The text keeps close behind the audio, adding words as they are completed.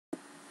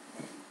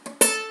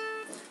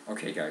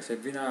Okay, guys,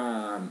 I've been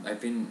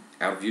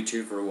out of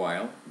YouTube for a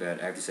while,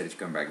 but I've decided to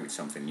come back with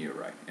something new,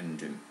 right?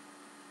 And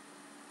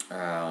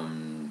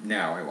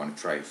now I want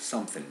to try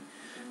something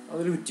a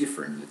little bit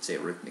different, let's say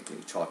rhythmically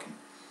talking,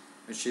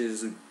 which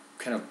is a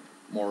kind of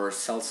more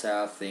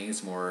salsa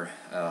things, more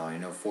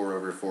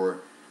 4/4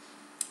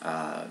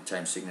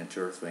 time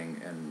signature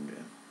thing,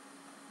 and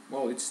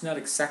well, it's not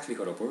exactly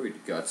Joropo.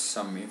 It got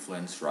some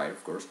influence, right?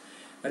 Of course,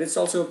 but it's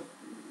also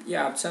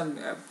some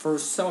for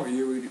some of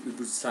you it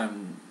would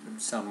sound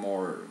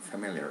more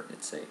familiar,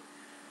 let's say.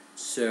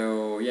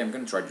 So yeah, I'm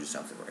gonna try to do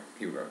something right.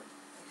 Here we go.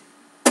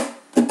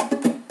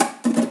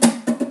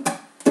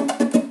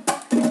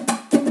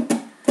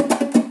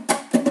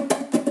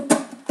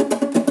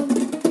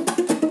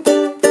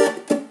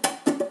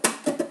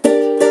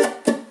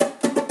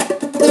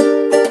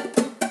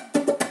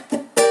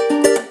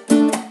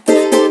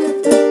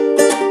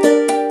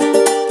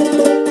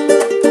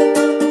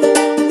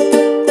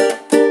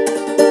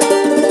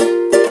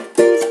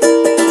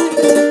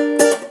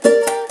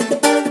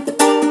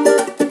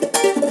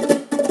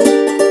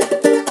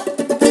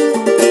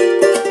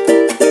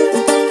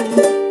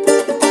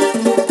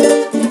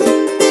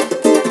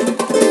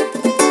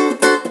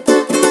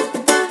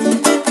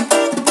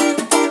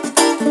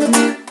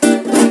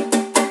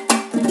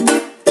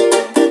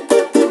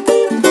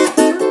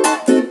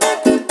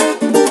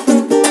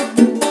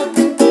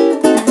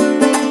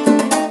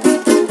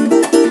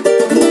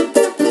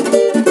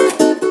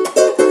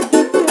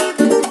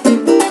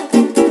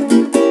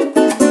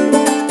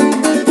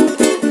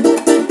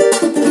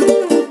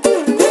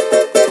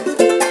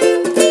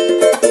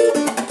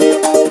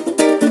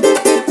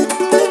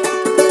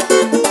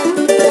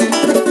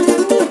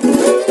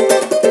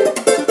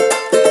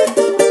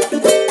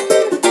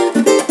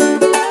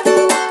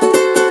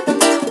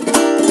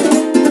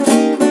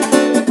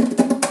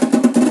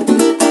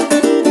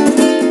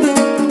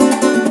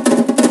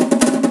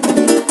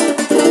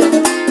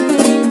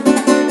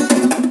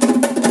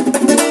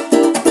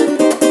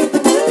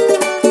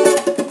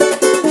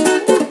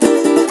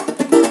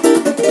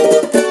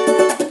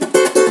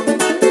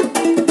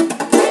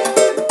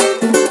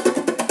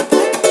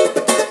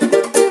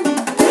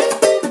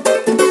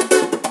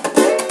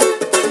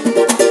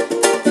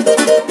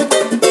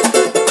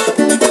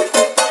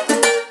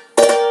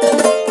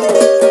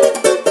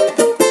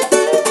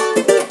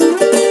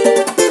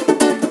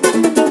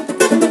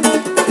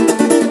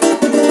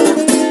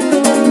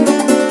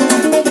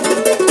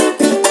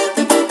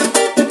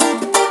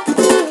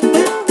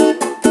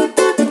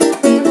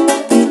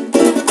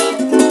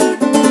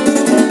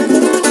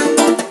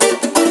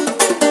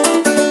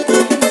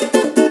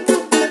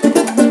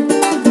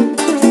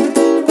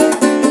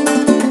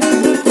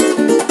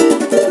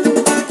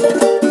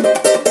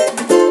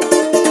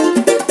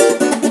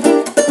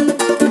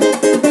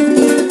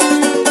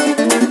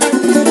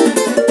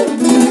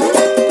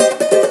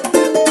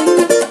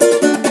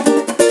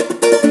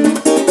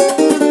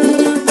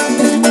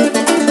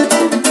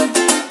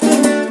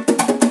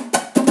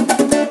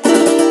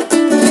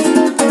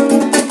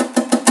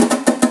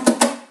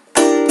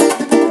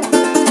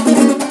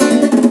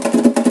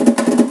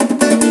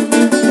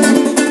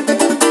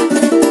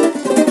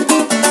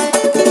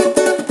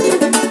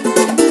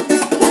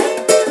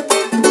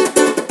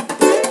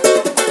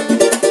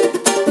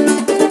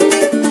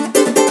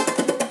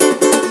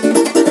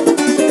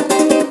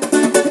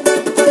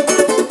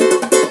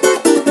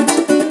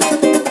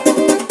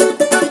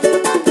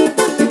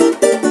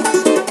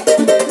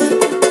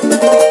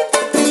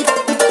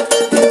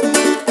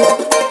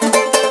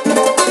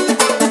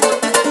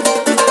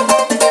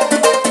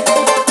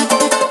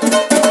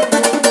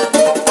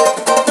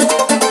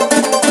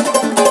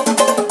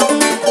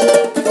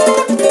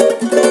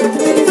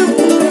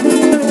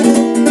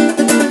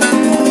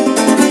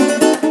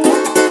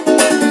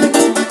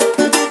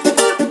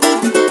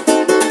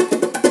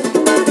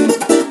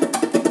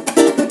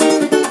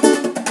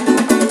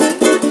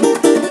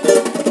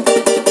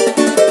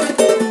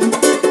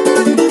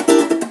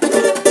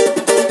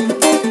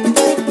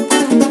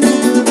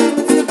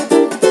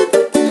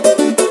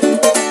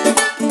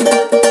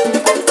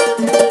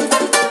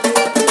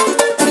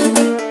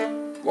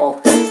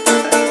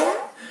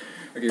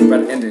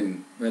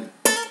 But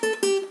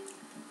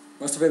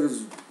most of it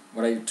is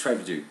what I try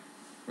to do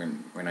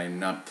when I'm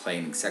not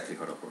playing exactly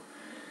Joropo.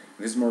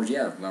 This is more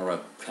more a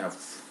kind of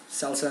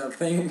salsa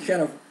thing,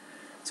 kind of.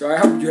 So I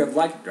hope you have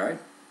liked it, right?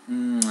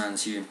 And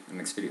see you in the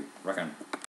next video. Rock on.